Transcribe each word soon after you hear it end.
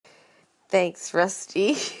Thanks,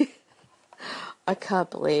 Rusty. I can't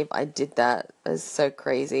believe I did that. It's so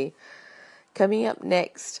crazy. Coming up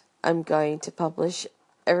next, I'm going to publish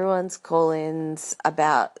everyone's call-ins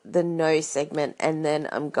about the no segment, and then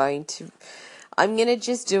I'm gonna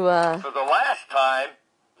just do a For the last time,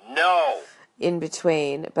 no. in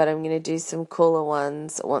between, but I'm gonna do some cooler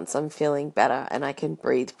ones once I'm feeling better and I can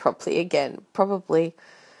breathe properly again. Probably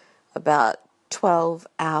about 12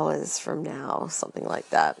 hours from now, something like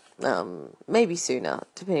that. Maybe sooner,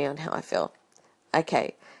 depending on how I feel.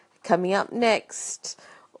 Okay, coming up next,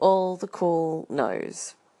 all the cool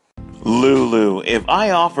no's. Lulu, if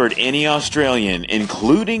I offered any Australian,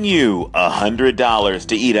 including you, $100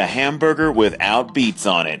 to eat a hamburger without beets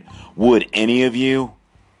on it, would any of you?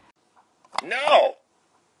 No.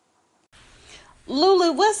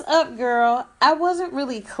 Lulu, what's up, girl? I wasn't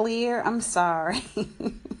really clear. I'm sorry.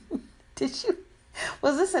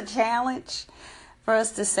 Was this a challenge for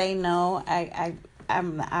us to say no?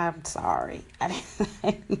 I'm sorry. I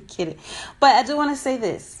didn't get it. But I do want to say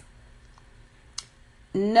this.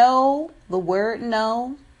 No, the word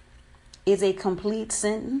no is a complete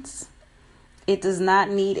sentence. It does not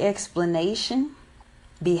need explanation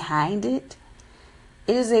behind it.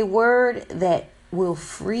 It is a word that will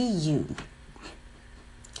free you.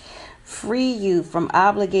 Free you from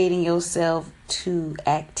obligating yourself to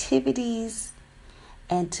activities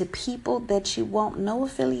and to people that you want no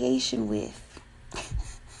affiliation with.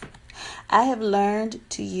 I have learned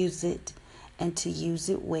to use it and to use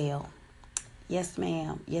it well. Yes,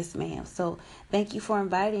 ma'am. Yes, ma'am. So thank you for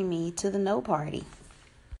inviting me to the no party.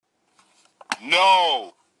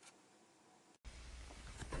 No.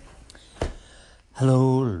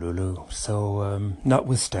 Hello, Lulu. So,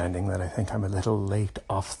 notwithstanding that I think I'm a little late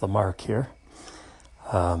off the mark here,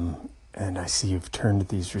 and I see you've turned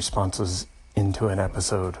these responses into an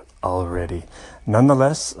episode already.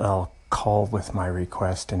 Nonetheless, I'll call with my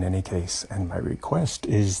request in any case, and my request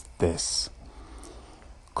is this.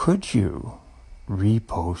 Could you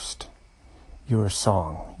repost your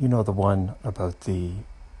song? You know, the one about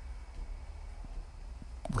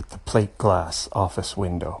with the plate glass office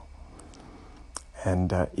window.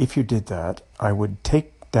 And if you did that, I would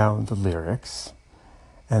take down the lyrics,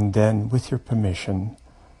 and then, with your permission,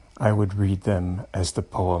 I would read them as the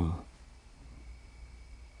poem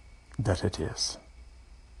that it is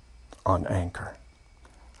on Anchor.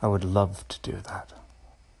 I would love to do that.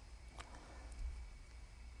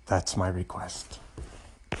 That's my request.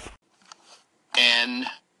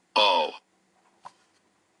 N-O.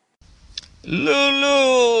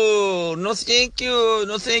 Lulu, no thank you,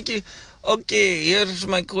 no thank you. Okay, here's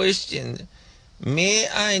my question. May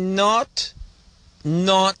I not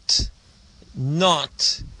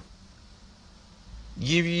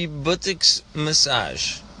give you buttocks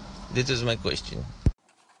massage? That is my question.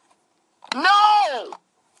 No!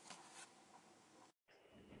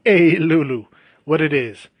 Hey, Lulu, what it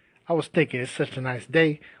is? I was thinking it's such a nice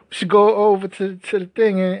day. We should go over to the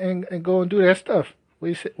thing and go and do that stuff.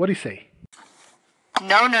 What do you say?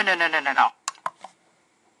 No.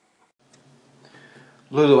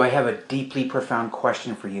 Lulu, I have a deeply profound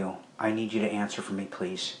question for you. I need you to answer for me,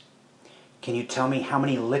 please. Can you tell me how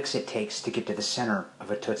many licks it takes to get to the center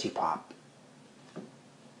of a Tootsie Pop?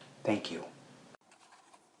 Thank you.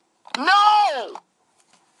 No!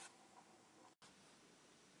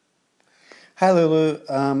 Hi, Lulu.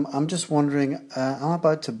 I'm just wondering, I'm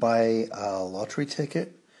about to buy a lottery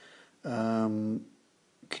ticket. Could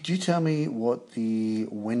you tell me what the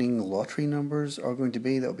winning lottery numbers are going to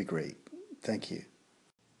be? That would be great. Thank you.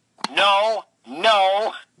 No!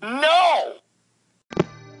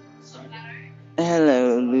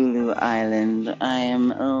 Hello, Lulu Island. I am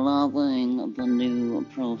loving the new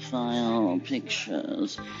profile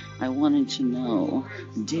pictures. I wanted to know,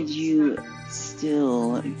 did you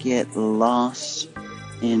still get lost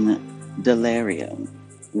in delirium?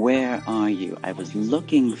 Where are you? I was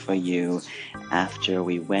looking for you after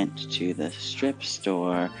we went to the stripper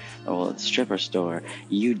store.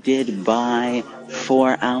 You did buy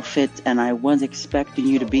 4 outfits, and I was expecting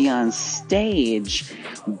you to be on stage,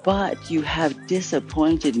 but you have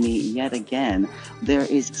disappointed me yet again. There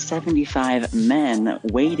is 75 men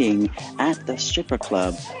waiting at the stripper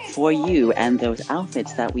club for you and those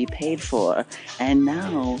outfits that we paid for. And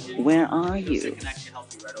now, where are you?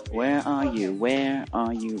 Where are you? Where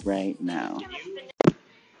are you right now?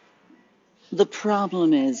 The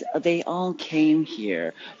problem is they all came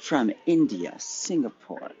here from India,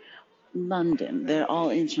 Singapore, London. They're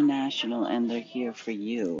all international and they're here for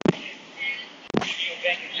you.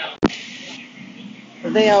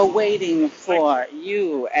 They are waiting for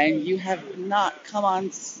you and you have not come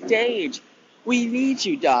on stage. We need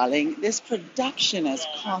you, darling. This production has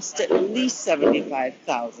cost at least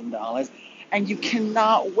 $75,000, and you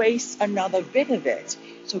cannot waste another bit of it.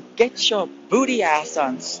 So get your booty ass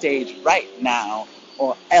on stage right now,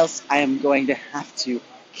 or else I am going to have to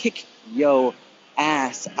kick your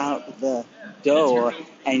ass out the door,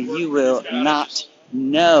 and you will not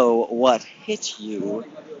know what hit you.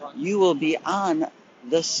 You will be on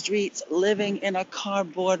the streets living in a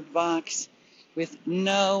cardboard box with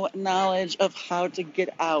no knowledge of how to get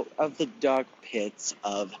out of the dark pits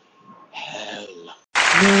of hell.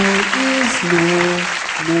 No is no,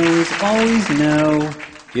 no is always no.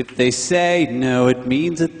 If they say no, it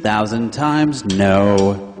means 1,000 times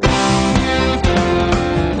no.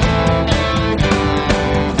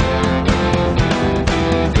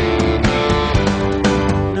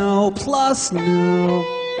 No plus no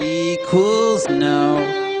equals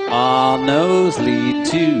no. All no's lead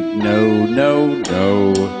to no, no,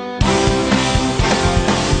 no.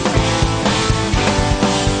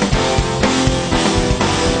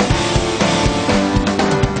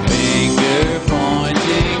 Finger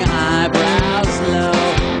pointing, eyebrows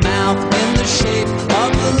low, mouth in the shape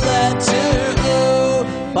of the letter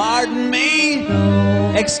O. Pardon me?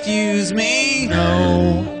 No. Excuse me?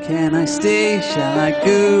 No. Can I stay? Shall I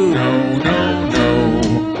go? No, no, no.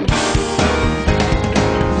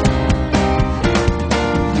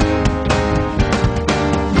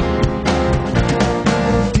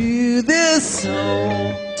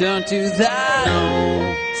 Don't do that.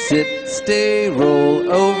 No. Sit, stay,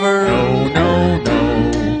 roll over. No, no,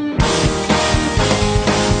 no.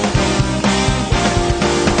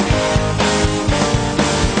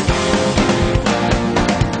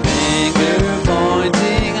 Finger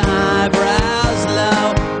pointing, eyebrows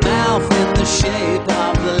low, mouth in the shape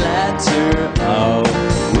of the letter O.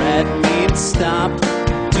 Red means stop.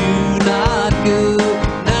 Do not go.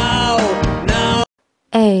 No, no.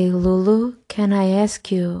 Hey, Lulu, can I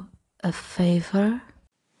ask you a favor?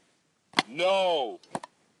 No.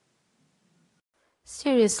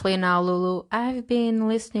 Seriously now, Lulu, I've been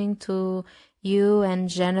listening to you and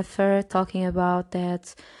Jennifer talking about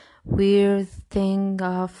that weird thing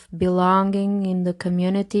of belonging in the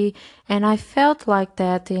community, and I felt like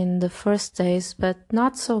that in the first days, but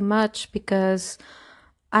not so much because,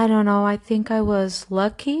 I don't know, I think I was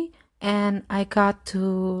lucky and I got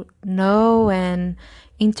to know and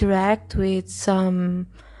interact with some,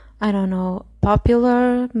 I don't know,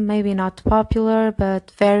 popular, maybe not popular,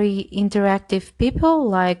 but very interactive people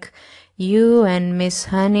like you and Miss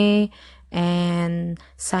Honey and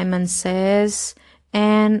Simon Says.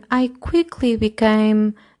 And I quickly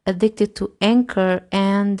became addicted to Anchor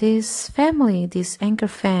and this family, this Anchor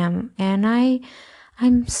fam. And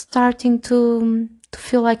I'm starting to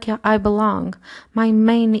feel like I belong. My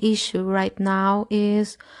main issue right now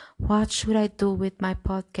is, what should I do with my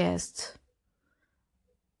podcast?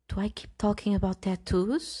 Do I keep talking about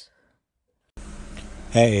tattoos?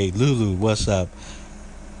 Hey, Lulu, what's up?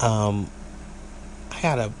 I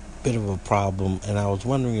had a bit of a problem, and I was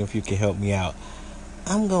wondering if you could help me out.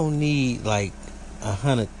 I'm gonna need like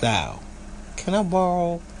 100,000. Can I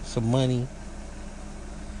borrow some money?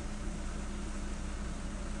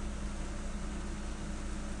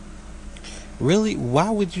 Really? Why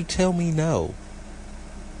would you tell me no?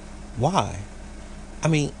 Why? I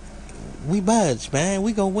mean, we buds, man.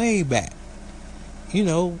 We go way back. You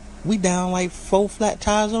know, we down like 4 flat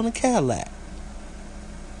tires on a Cadillac.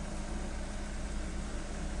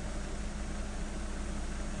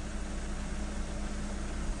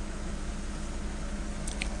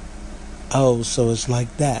 Oh, so it's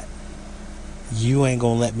like that. You ain't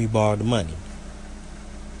gonna let me borrow the money.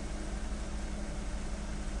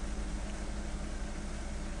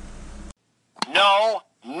 No,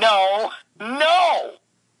 no, no!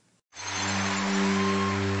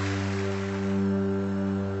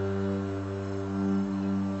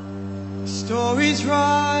 The story's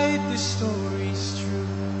right, the story's true.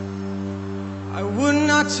 I would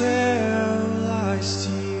not tell lies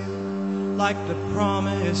to you, like the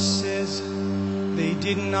promises they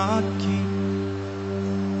did not keep,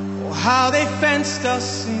 or how they fenced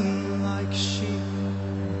us in like sheep.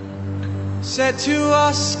 Said to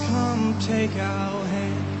us, come take our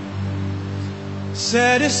hand,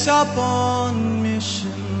 set us up on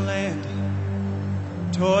mission land,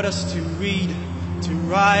 taught us to read, to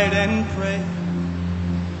write and pray.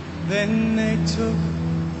 Then they took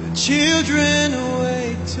the children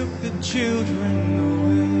away, took the children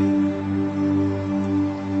away,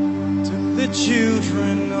 took the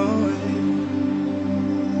children away.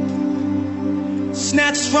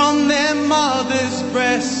 Snatched from their mother's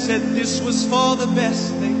breast, said this was for the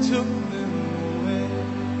best. They took them away.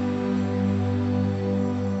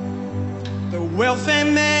 welfare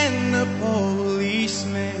man, a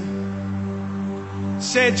policeman,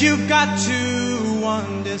 said you've got to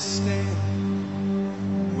understand,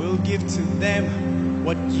 we'll give to them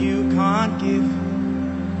what you can't give.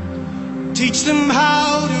 Teach them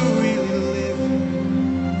how to really live.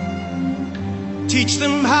 Teach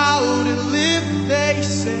them how to live, they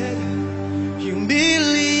said.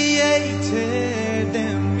 Humiliated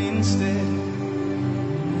them instead.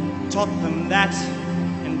 Taught them that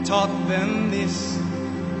and taught them this,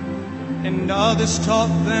 and others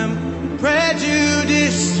taught them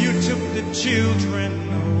prejudice. You took the children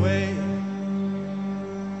away.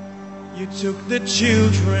 You took the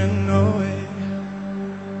children away.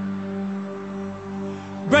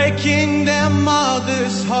 Breaking their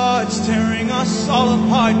mothers' hearts, tearing us all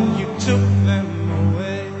apart. You took them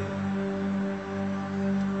away.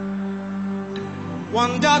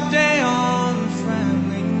 One dark day on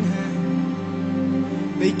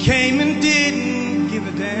Framingham, they came and didn't give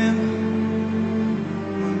a damn.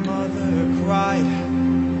 My mother cried,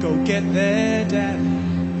 go get their dad.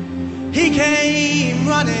 He came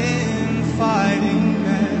running, fighting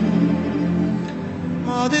mad.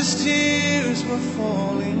 Mother's tears were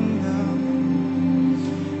falling down.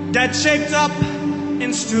 Dad shaped up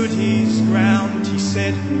and stood his ground. He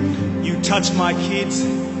said, you touch my kids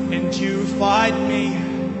and you fight me.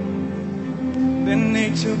 Then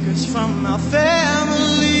they took us from our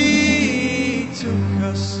family, took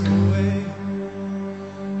us away.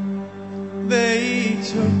 They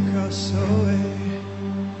took us away.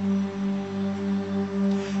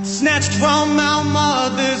 Snatched from our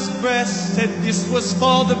mother's breast, said this was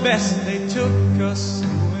for the best. They took us away.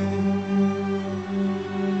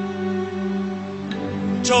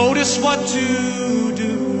 Told us what to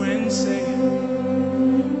do and say.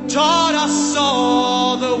 Taught us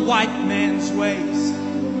all the white man's ways.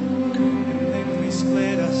 And then they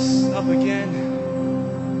split us up again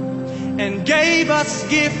and gave us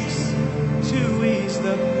gifts to ease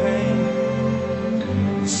the pain.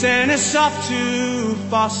 Sent us off to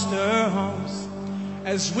foster homes.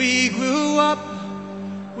 As we grew up,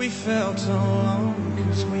 we felt alone,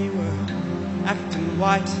 'cause we were acting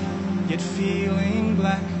white, yet feeling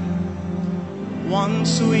black. One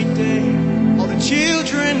sweet day, all the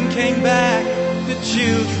children came back. The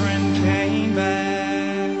children came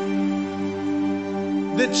back.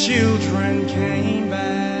 The children came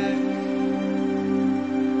back.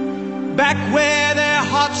 Back where their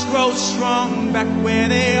hearts grow strong, back where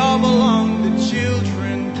they all belong. The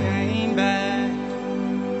children came back.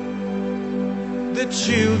 The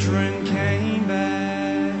children came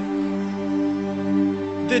back.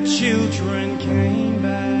 The children came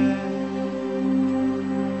back.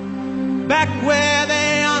 Back where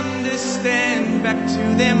they understand, back to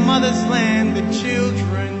their mother's land. The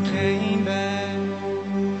children came back.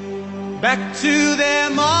 Back to their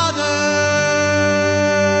mother,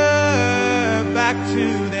 back to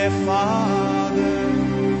their father,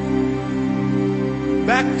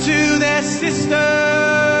 back to their sister,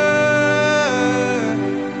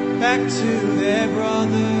 back to their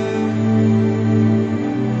brother,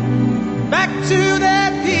 back to their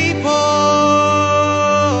people,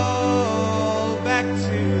 back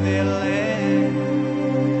to their land.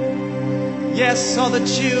 Yes, all the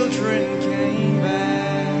children came back.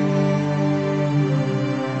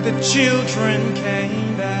 The children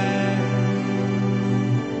came back.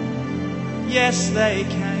 Yes, they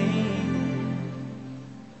came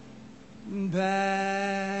back.